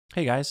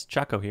Hey guys,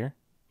 Choco here.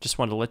 Just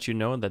wanted to let you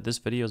know that this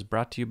video is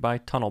brought to you by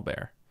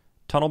TunnelBear.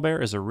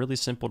 TunnelBear is a really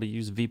simple to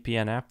use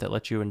VPN app that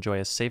lets you enjoy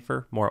a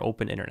safer, more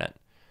open internet.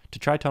 To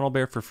try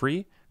TunnelBear for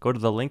free, go to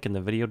the link in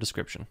the video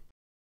description.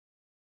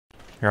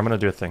 Here, I'm gonna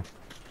do a thing.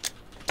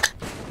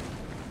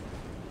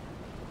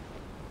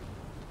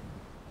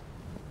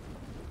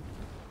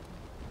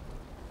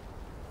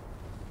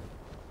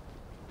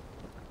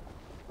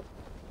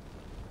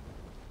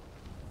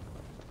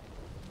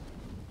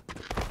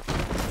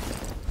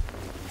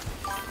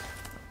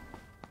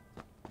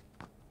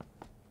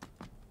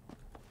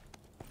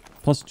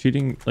 Plus,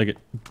 cheating,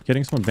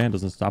 getting someone banned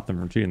doesn't stop them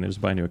from cheating. They just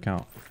buy a new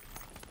account.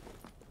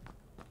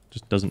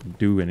 Just doesn't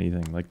do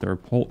anything. Like the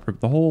whole,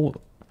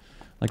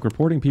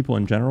 reporting people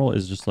in general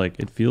is just like,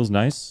 it feels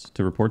nice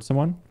to report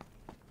someone,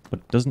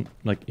 but doesn't,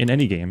 in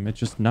any game, it's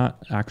just not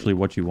actually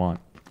what you want.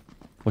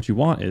 What you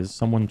want is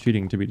someone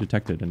cheating to be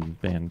detected and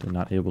banned and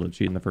not able to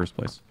cheat in the first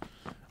place.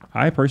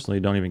 I personally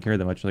don't even care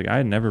that much. You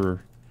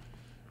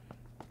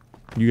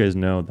guys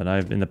know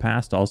that in the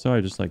past also,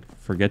 I just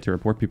forget to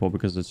report people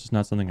because it's just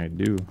not something I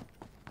do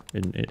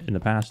in the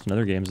past in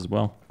other games as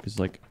well. Because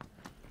I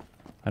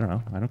don't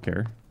know, I don't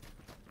care.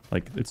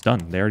 It's done.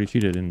 They already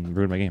cheated and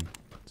ruined my game.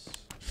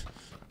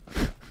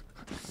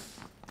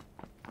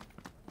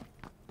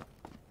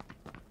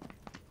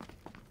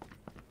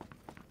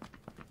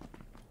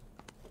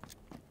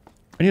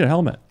 I need a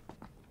helmet.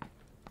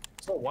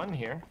 Still one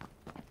here.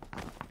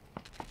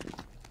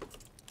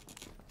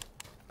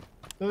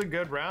 It was a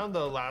good round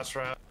though, last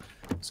round.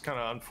 It's kind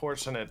of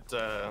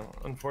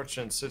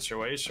unfortunate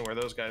situation where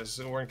those guys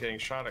weren't getting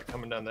shot at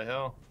coming down the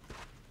hill.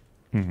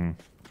 Mm-hmm.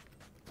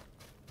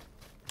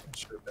 I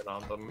should have been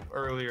on them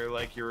earlier,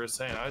 like you were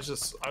saying. I was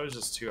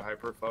just too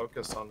hyper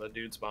focused on the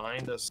dudes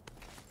behind us.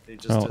 They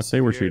just if they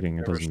were shooting,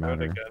 it doesn't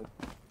matter. Again.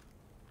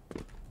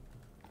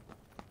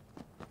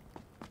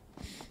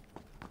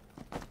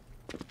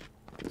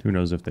 Who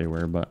knows if they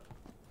were, but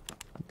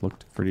it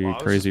looked pretty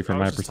crazy from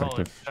my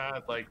perspective.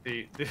 Chad,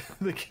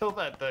 the kill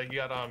that you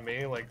got on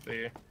me,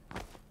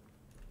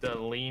 the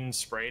lean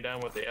spray down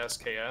with the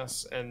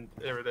SKS and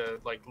or the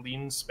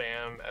lean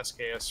spam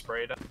SKS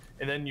spray down,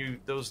 and then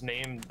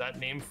that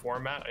name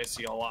format I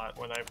see a lot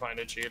when I find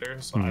a cheater.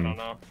 So I don't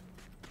know.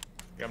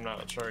 I'm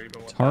not sure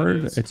even what that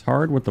is. It's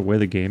hard with the way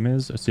the game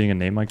is, seeing a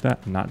name like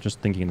that, and not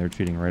just thinking they're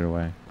cheating right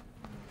away.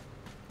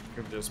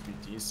 Could just be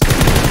decent.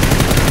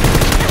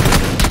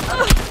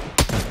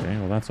 Okay,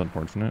 well that's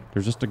unfortunate.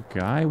 There's just a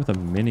guy with a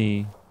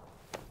mini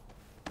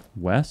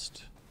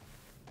west.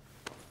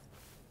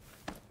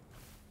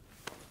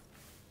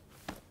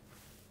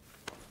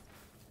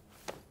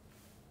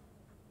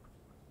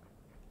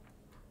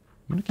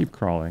 I'm gonna keep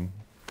crawling.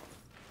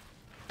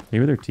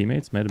 Maybe their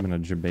teammates might have been a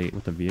debate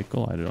with a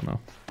vehicle. I don't know.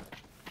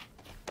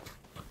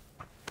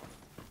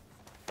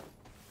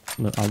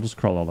 I'll just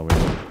crawl all the way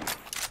over.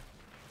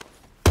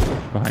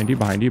 Behind you,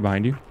 behind you,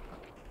 behind you.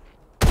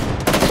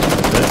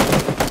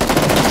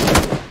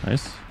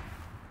 Nice.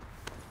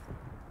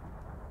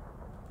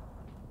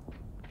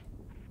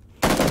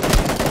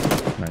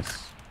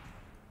 Nice.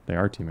 They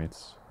are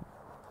teammates.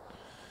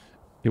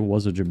 It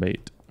was a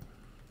debate.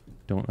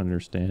 Don't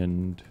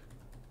understand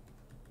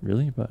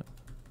really, but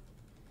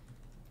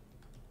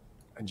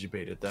I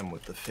debated them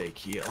with the fake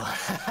heal.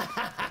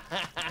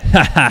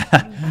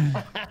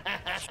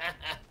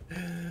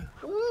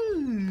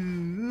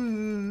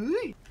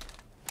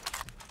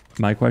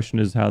 My question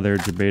is how they're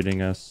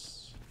debating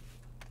us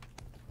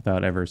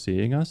without ever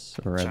seeing us,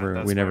 or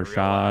we never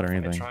shot or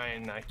anything.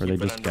 Were they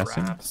just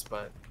guessing? Wraps,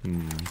 but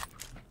I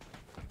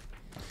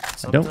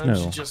don't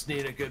know. You just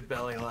need a good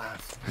belly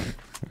laugh.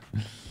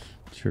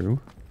 True.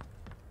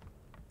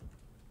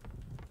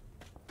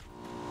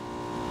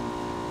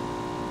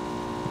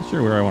 Not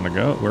sure where I want to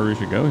go. Where we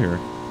should go here.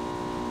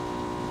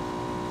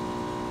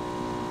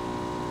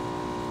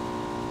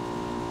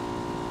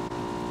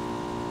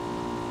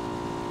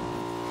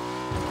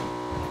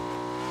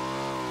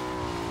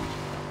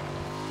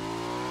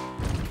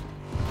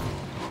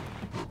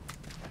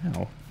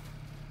 Ow.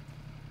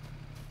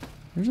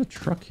 There's a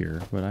truck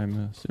here, but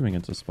I'm assuming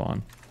it's a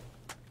spawn.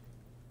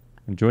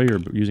 Enjoy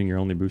using your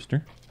only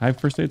booster. I have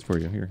first aids for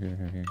you. Here.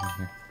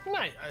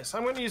 Nice.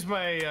 I'm going to use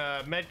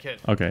my med kit.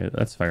 Okay,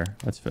 that's fair.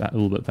 That's a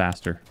little bit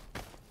faster.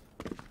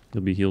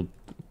 You'll be healed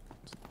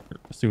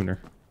sooner.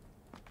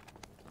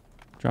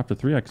 Dropped a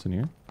 3x in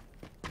here.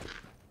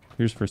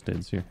 Here's first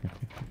aids. Here.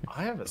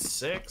 I have a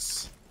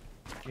 6.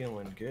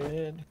 Feeling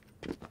good.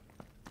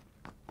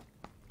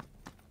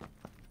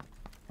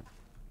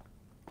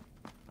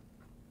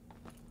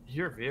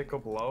 Your vehicle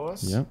below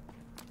us? Yep.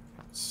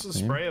 This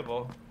is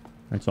sprayable.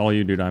 It's all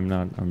you, dude. I'm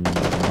not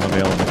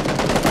available.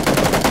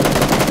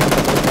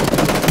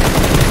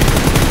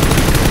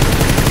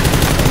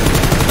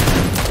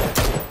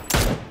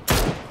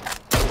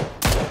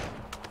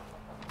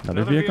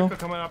 Another vehicle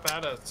coming up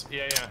at us.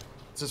 Yeah.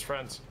 It's his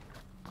friends.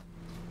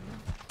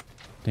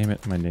 Damn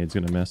it, my nade's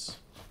gonna miss.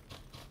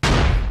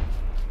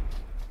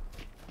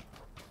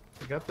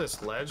 We got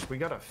this ledge. We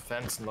got a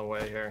fence in the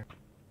way here.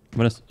 I'm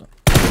gonna...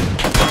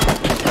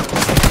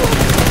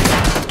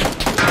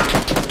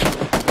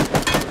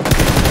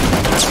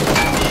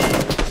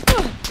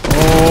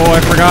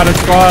 I forgot it's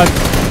squads.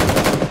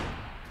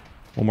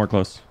 One more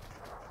close.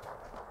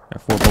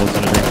 Got 4 bullets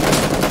in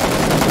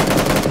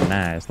it.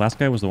 Nice. Last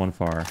guy was the one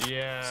far.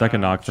 Yeah.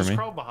 Second knock for me. Just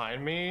crawl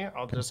behind me.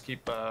 I'll just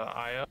keep an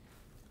eye up.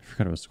 I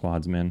forgot it was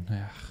squads, man. Ugh.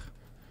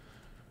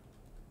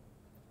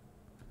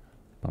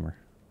 Bummer.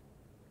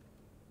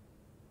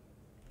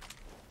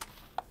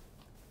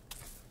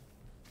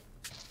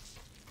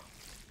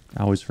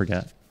 I always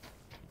forget.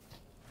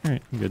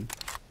 Alright, I'm good.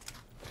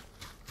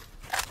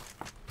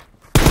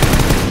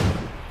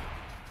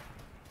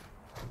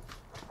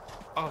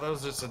 Oh, that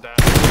was just a dash.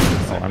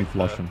 Oh, I'm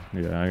flushing.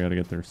 Yeah, I gotta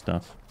get their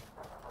stuff.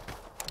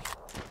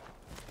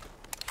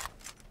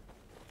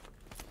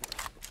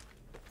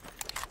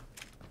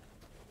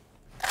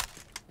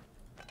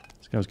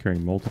 This guy was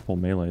carrying multiple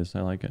melees.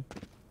 I like it.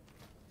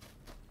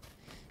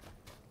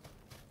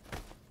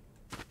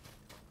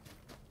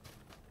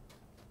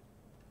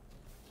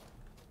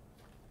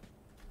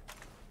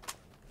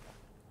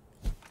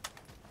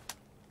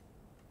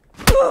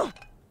 Ow.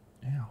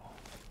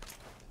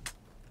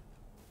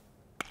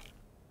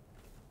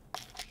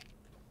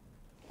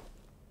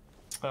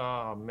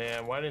 Oh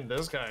man, why didn't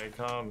this guy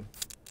come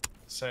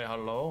say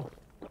hello?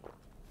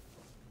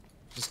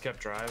 Just kept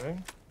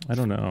driving. I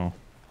don't know.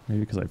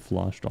 Maybe because I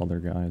flushed all their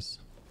guys.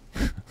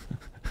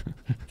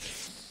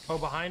 Oh,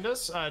 behind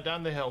us,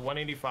 down the hill,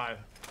 185.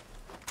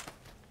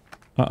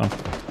 Uh-oh.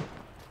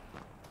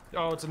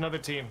 Oh, it's another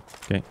team.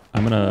 Okay,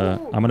 I'm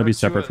gonna be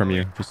separate from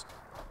you. Just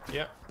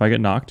Yep. if I get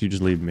knocked, you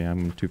just leave me.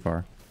 I'm too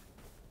far.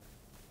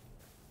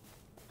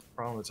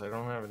 Problem is I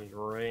don't have any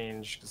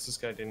range because this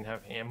guy didn't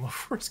have ammo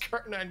for his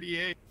Kar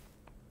 98.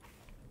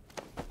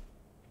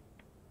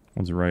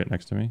 One's right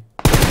next to me.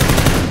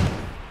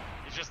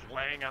 He's just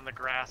laying on the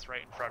grass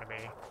right in front of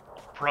me.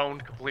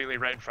 Prone completely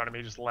right in front of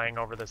me, just laying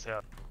over this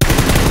hill.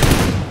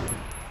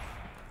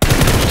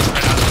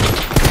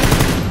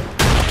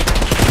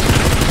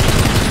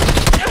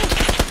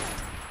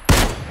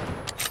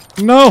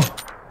 No!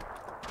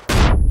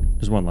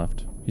 There's one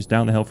left. He's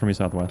down the hill from me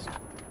southwest.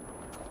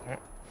 Okay.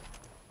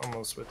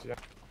 Almost with you.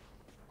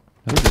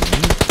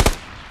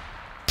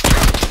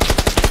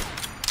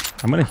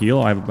 I'm gonna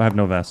heal. I have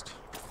no vest.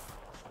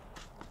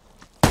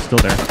 Still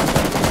there.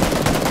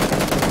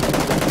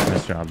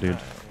 Nice job, dude.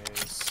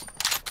 Nice.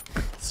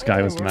 This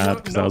guy was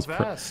mad because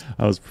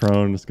I was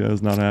prone. This guy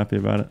was not happy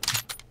about it.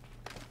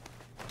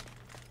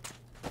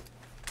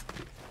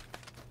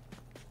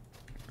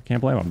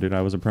 Can't blame him, dude.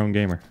 I was a prone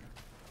gamer.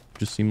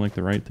 Just seemed like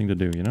the right thing to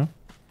do, you know?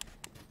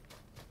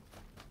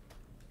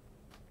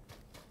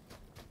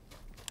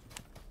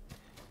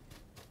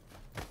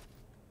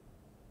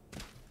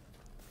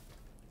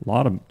 A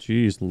lot of,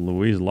 jeez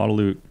Louise, a lot of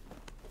loot.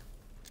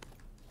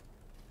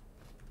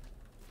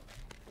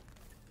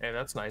 Hey,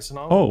 that's nice and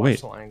all. Oh, Watch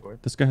wait. the language.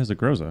 This guy has a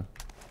Groza.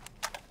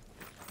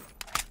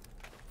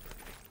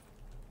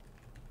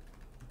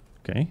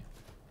 Okay.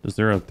 Is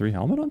there a 3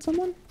 helmet on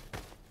someone?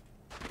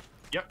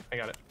 Yep, I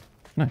got it.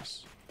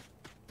 Nice.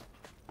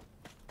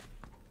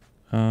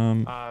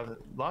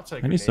 Lots of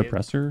Any grenades.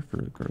 suppressor for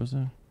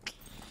Groza?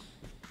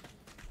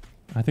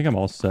 I think I'm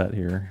all set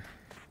here.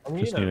 I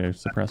Just need a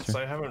suppressor.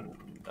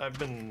 I've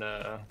been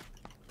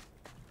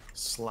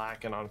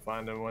slacking on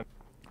finding one.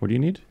 What do you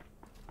need?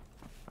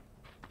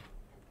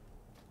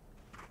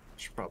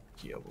 Should probably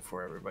heal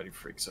before everybody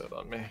freaks out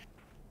on me. I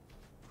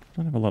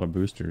don't have a lot of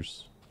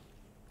boosters.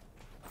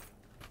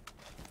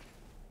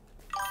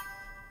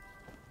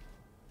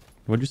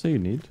 What'd you say you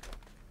need?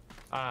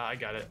 I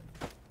got it.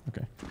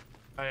 Okay.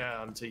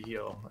 To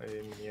heal. I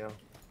didn't heal.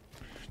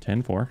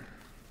 10-4.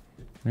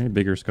 Any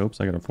bigger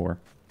scopes? I got a 4.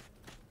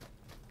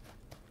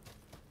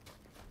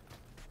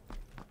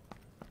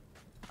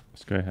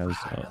 This guy has...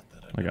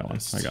 I got one.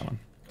 I got one.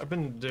 I've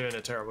been doing a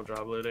terrible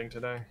job looting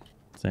today.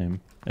 Same.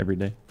 Every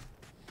day.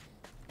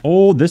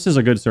 Oh, this is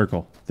a good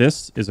circle.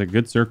 This is a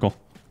good circle.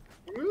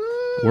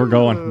 We're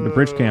going. The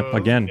bridge camp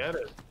again.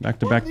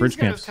 Back-to-back bridge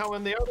camps.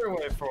 Coming the other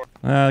way for?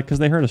 Because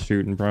they heard us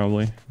shooting,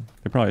 probably.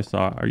 They probably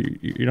saw...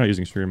 You're not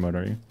using stream mode,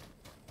 are you?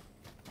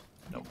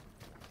 Nope.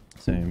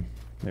 Same.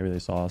 Maybe they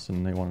saw us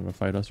and they wanted to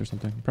fight us or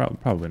something.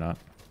 Probably not.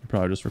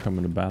 Probably just for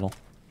coming to battle.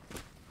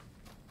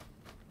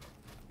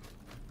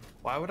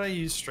 Why would I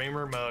use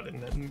streamer mode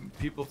and then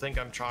people think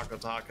I'm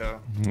chocoTaco?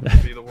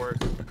 That'd be the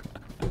worst.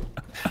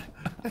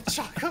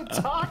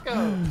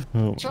 chocoTaco!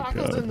 Oh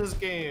Choco's in this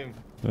game.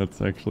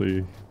 That's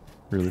actually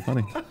really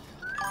funny.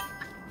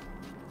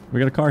 We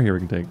got a car here we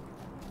can take.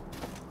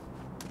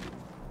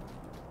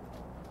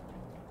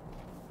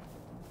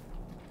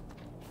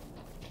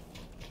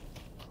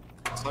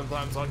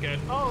 Sometimes I'll get,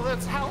 oh,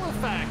 that's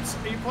Halifax.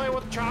 Are you playing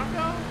with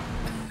Choco?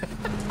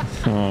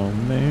 Oh,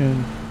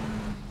 man.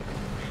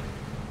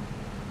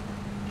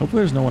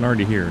 Hopefully there's no one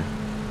already here.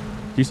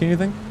 Do you see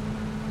anything?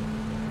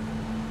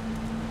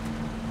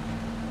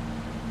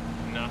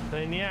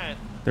 Nothing yet.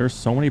 There's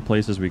so many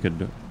places we could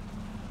do.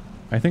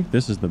 I think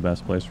this is the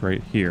best place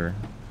right here.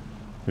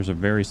 There's a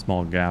very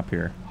small gap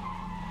here.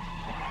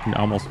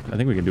 I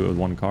think we can do it with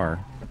one car.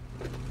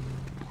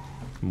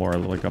 More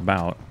like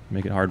about.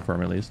 Make it hard for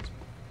him at least.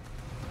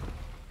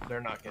 They're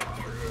not getting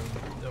through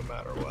no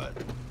matter what.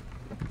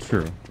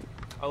 True.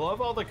 I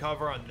love all the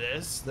cover on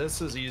this. This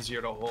is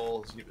easier to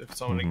hold if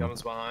somebody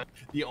comes behind.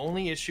 The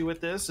only issue with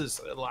this is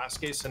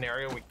last case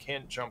scenario, we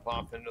can't jump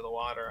off into the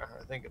water.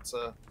 I think it's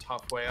a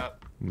tough way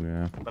up.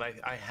 Yeah. But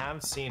I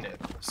have seen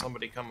it.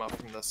 Somebody come up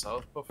from the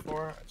south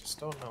before. I just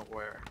don't know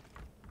where.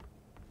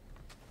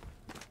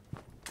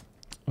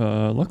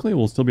 Luckily,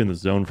 we'll still be in the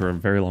zone for a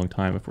very long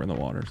time if we're in the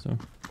water, so.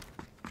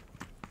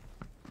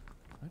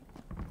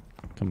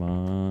 Come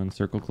on,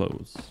 circle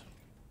close.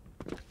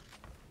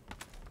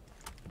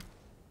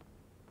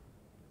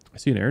 I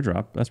see an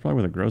airdrop. That's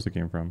probably where the Groza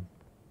came from.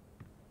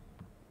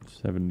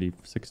 70,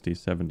 60,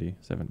 70,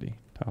 70.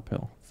 Top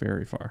hill.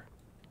 Very far.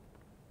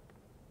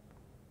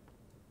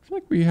 I feel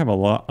like we have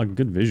a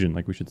good vision.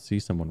 Like we should see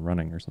someone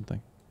running or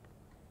something.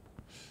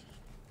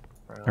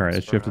 Alright,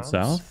 it shifted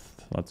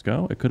south. Let's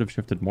go. It could have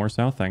shifted more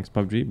south, thanks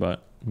PUBG,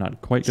 but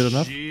not quite good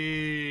enough.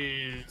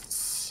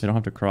 Jeez. They don't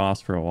have to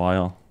cross for a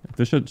while. If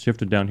this had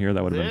shifted down here,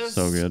 that would have been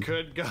so good. This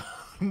could go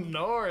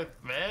north,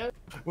 man.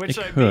 Which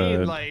It I could.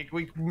 mean, like,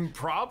 we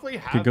probably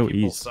have Could go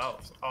people east.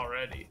 south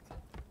already.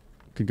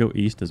 Could go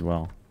east as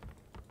well.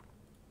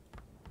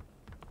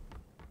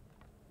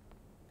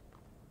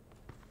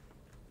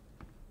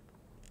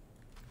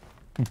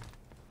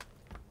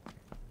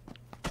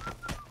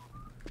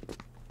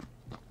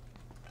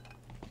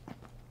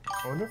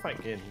 I wonder if I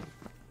can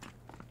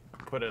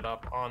put it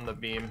up on the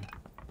beam.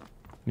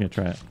 Yeah,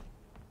 try it.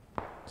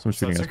 Someone's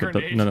shooting That's us, a but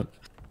grenade. no.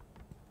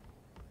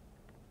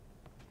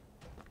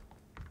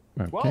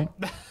 Okay. Well,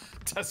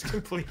 test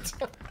complete.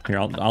 Here,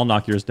 I'll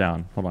knock yours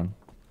down. Hold on.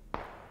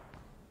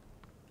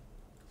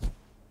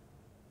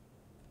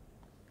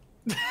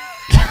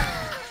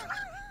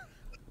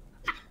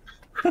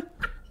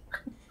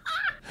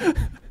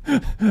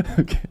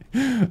 Okay.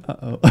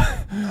 Uh-oh.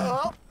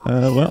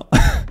 Well,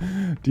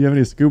 do you have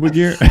any scuba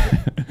gear?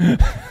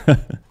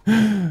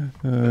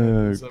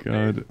 Oh,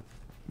 God.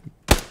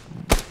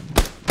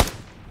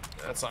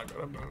 That's not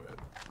gonna move it.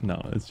 No,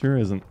 it sure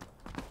isn't.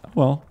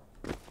 Well,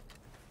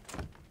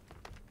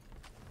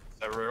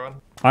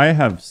 Everyone? I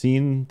have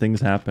seen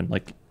things happen.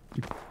 Like,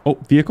 oh,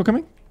 vehicle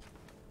coming?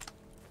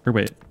 Or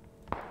wait.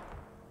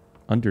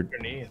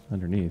 Underneath.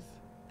 Underneath.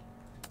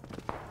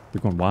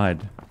 They're going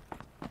wide.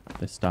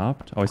 They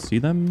stopped. Oh, I see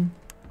them.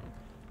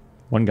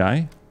 One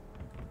guy.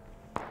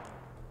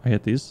 I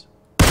hit these.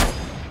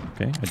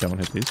 Okay, I don't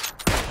hit these.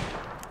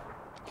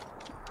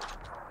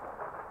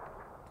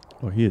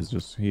 Oh, he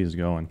is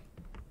going.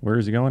 Where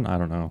is he going? I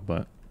don't know,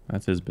 but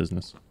that's his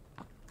business.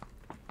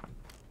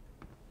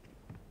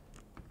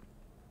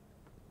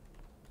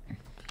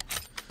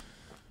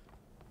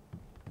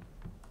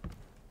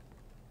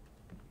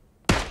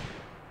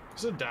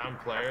 There's a down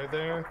player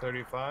there,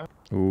 35.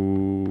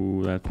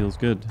 Ooh, that feels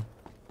good.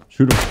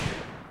 Shoot him.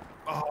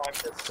 Oh, I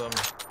missed him.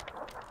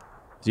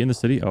 Is he in the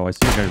city? Oh, I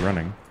see a guy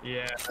running.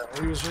 Yeah,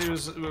 it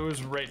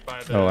was right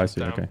by the Oh, I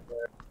see, down okay.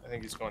 player. I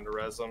think he's going to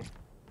res him.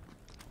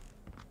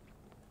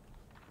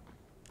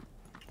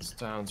 These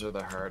downs are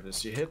the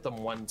hardest. You hit them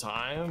one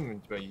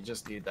time, but you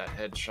just need that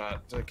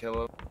headshot to kill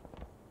them.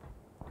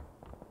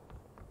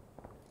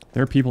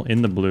 There are people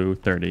in the blue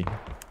 30.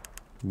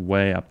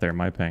 Way up there,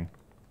 my ping.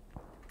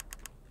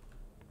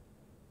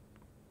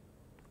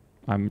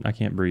 I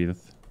can't breathe.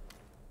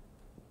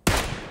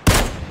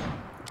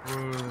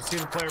 Ooh, see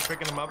the player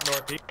picking him up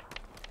northeast.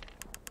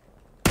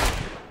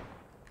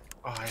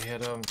 Oh, I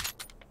hit him.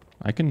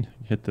 I can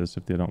hit this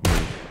if they don't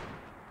move.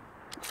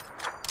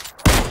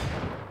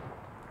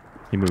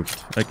 He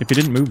moved. Like, if he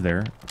didn't move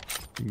there,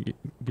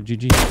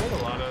 GG. I hit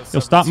a lot of Yo,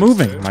 stop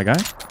moving, 7.62. my guy.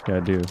 Yeah, I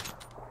do.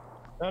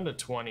 Down to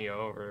 20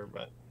 over,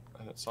 but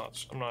it's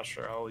not. I'm not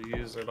sure I'll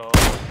use it all.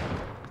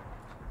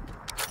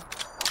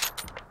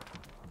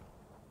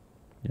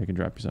 Yeah, I can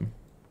drop you some.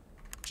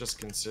 Just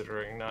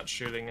considering not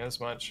shooting as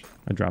much.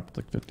 I dropped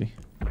like 50.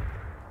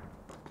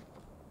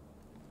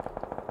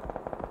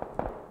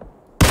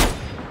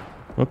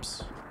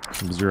 Whoops.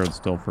 I'm zeroed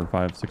still for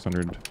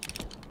 600.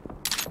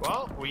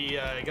 Well, we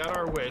got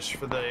our wish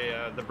for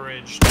the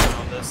bridge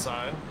down this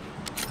side.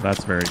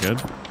 That's very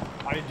good.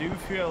 I do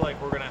feel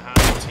like we're gonna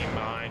have a team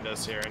behind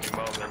us here any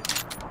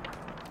moment.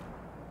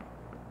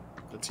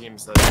 The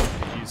team's the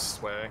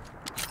east way.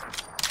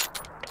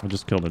 I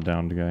just killed a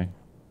downed guy.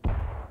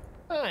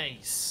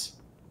 Nice.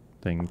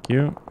 Thank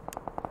you.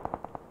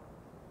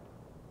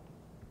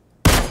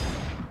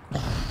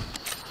 Give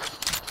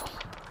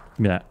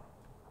me that.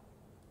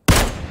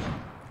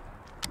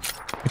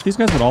 If these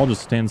guys would all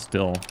just stand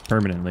still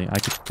permanently, I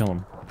could kill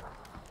them.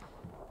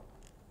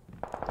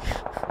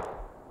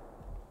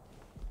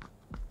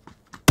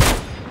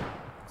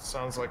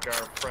 Sounds like our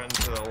friend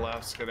to the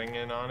left's getting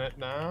in on it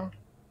now.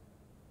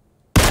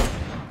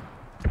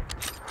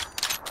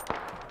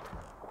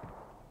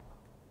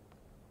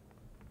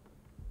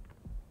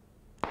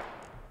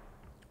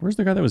 Where's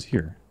the guy that was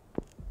here?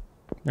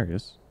 There he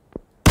is.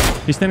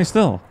 He's standing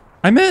still.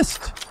 I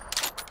missed!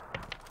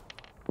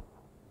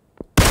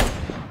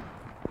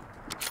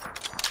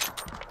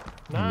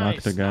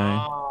 Nice. Knocked a guy.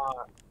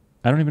 Ah,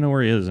 I don't even know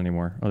where he is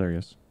anymore. Oh, there he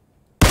is.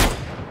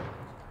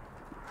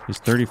 He's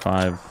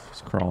 35.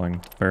 He's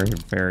crawling very,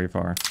 very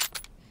far.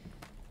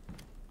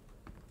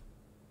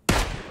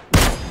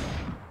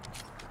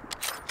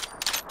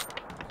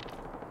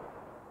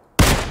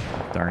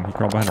 Darn, he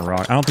crawled behind a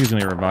rock. I don't think he's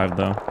gonna get revived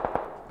though.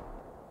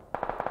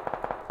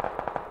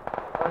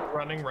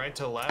 Running right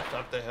to left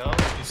up the hill.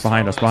 He's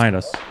Behind us, behind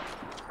us.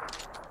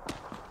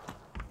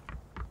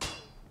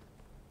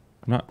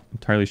 I'm not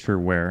entirely sure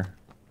where.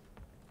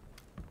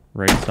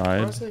 Right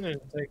side. Why they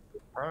didn't take the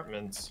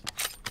apartments?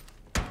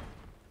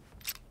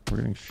 We're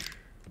getting.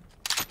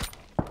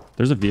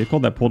 There's a vehicle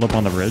that pulled up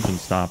on the bridge and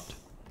stopped.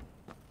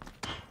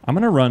 I'm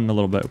gonna run a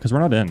little bit because we're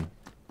not in.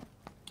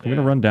 I'm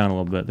gonna run down a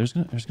little bit. There's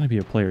gonna be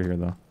a player here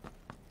though.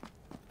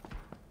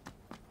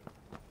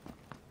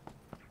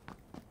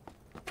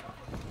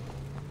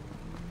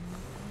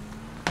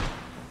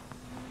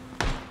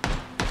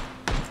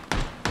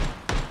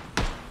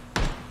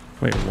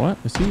 Wait, what?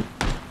 Is he?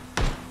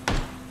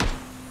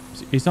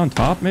 He's on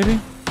top, maybe?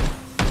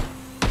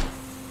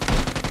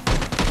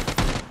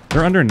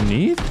 They're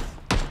underneath?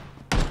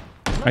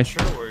 I'm not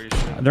sure where you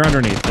should. They're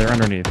underneath. They're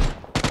underneath.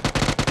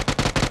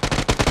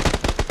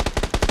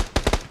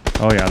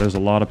 Oh yeah, there's a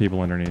lot of people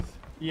underneath.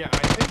 Yeah, I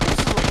think this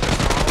is like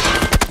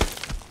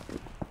the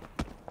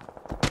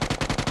problem.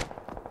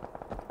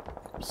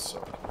 I'm so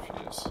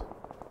confused.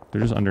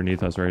 They're just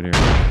underneath us right here.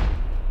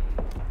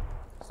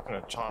 Just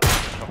gonna toss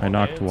a couple I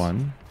knocked nades.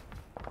 one.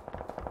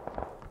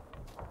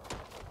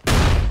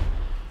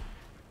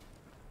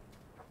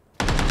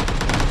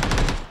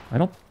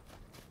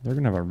 They're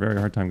gonna have a very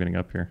hard time getting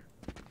up here.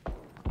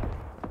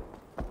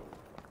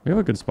 We have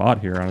a good spot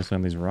here, honestly,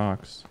 on these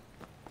rocks.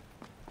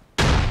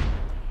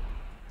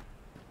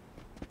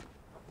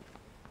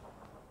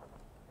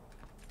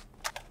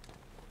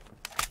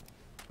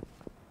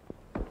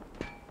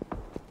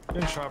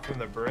 Getting shot from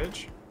the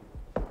bridge.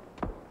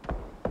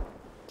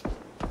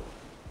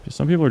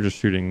 Some people are just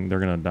shooting. They're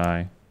gonna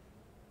die.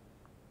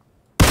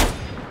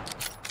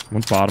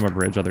 One's bottom of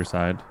bridge, other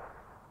side.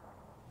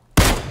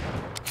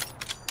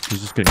 He's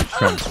just getting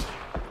chunked.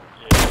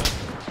 Yeah.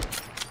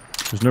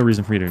 There's no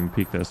reason for me to even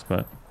peek this,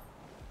 but...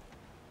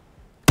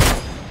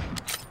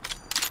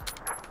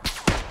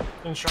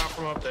 Getting shot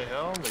from up the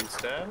hill. He's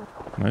dead.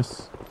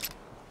 Nice.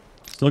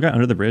 Still got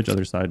under the bridge,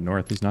 other side,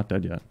 north. He's not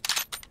dead yet.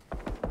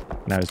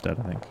 Now he's dead,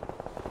 I think.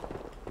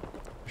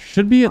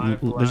 Should be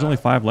at... There's only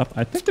 5 left.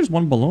 I think there's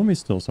one below me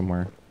still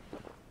somewhere.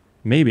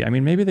 Maybe. I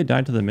mean, maybe they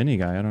died to the mini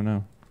guy. I don't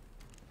know.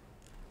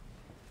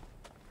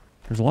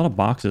 There's a lot of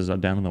boxes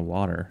down in the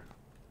water.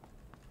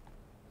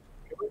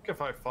 If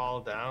I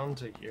fall down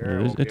to here,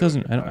 Yeah, it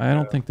doesn't. I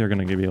don't think they're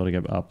gonna be able to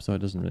get up, so it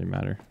doesn't really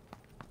matter.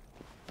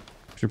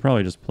 We should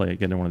probably just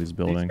get in one of these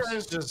buildings.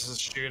 These guys just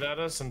shoot at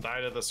us and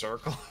die to the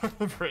circle on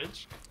the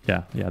bridge.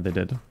 Yeah, they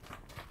did.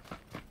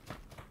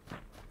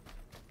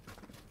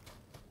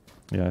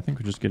 Yeah, I think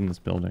we're just getting this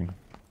building.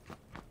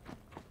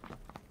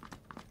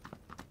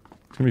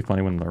 It's gonna be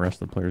funny when the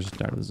rest of the players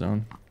just out of the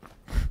zone.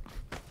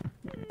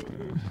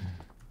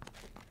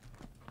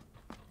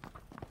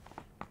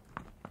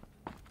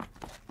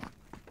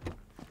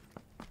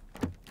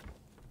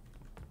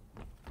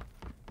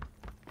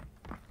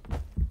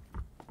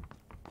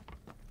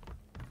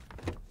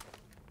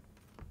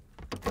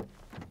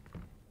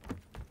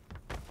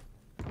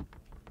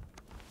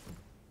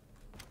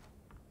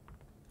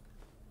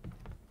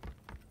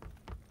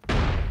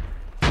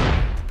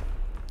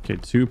 Okay,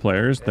 2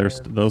 players.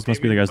 Those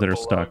must be the guys that are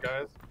stuck.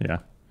 Yeah.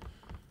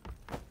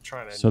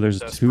 So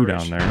there's 2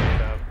 down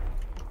there.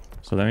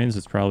 So that means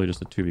it's probably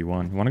just a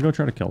 2v1. You want to go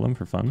try to kill them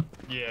for fun?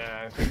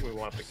 Yeah, I think we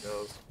want the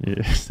kills. Yeah.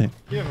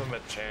 Give them a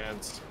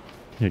chance.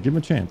 Yeah, give them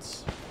a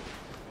chance.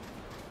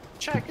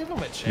 Check, give them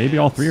a chance. Maybe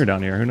all 3 are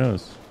down here. Who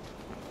knows?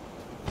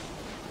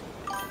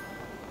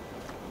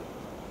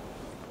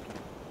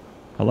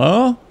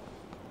 Hello?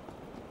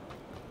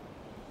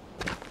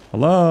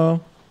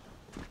 Hello?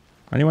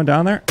 Anyone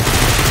down there?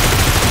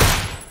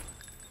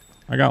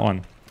 I got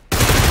one.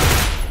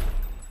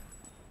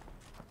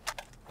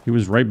 He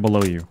was right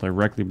below you,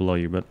 directly below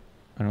you, but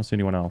I don't see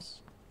anyone else.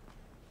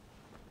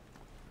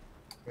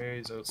 Maybe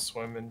he's out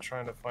swimming,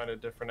 trying to find a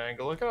different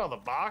angle. Look at all the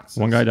boxes.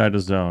 One guy died to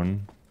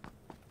zone.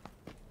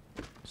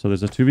 So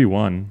there's a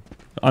 2v1.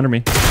 Under me.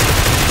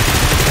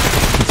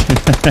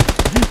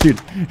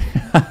 Dude.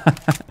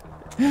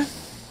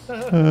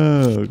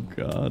 Oh,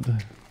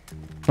 God.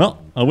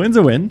 Well, a win's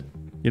a win.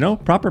 You know,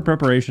 proper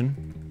preparation.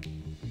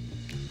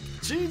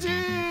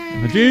 GG!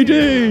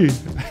 GG!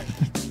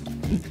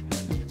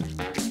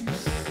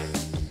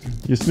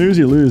 You snooze,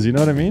 you lose. You know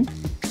what I mean?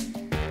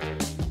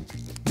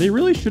 They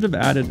really should have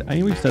added... I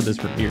mean, we've said this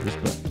for years,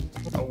 but...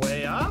 A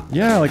way up?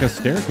 Yeah, like a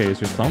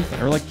staircase or something.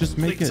 Or like just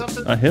make it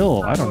a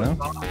hill. I don't know.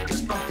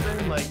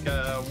 Something like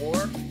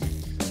war.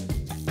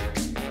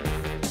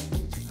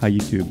 Hi,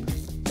 YouTube.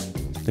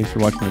 Thanks for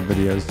watching the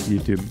videos,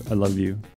 YouTube. I love you.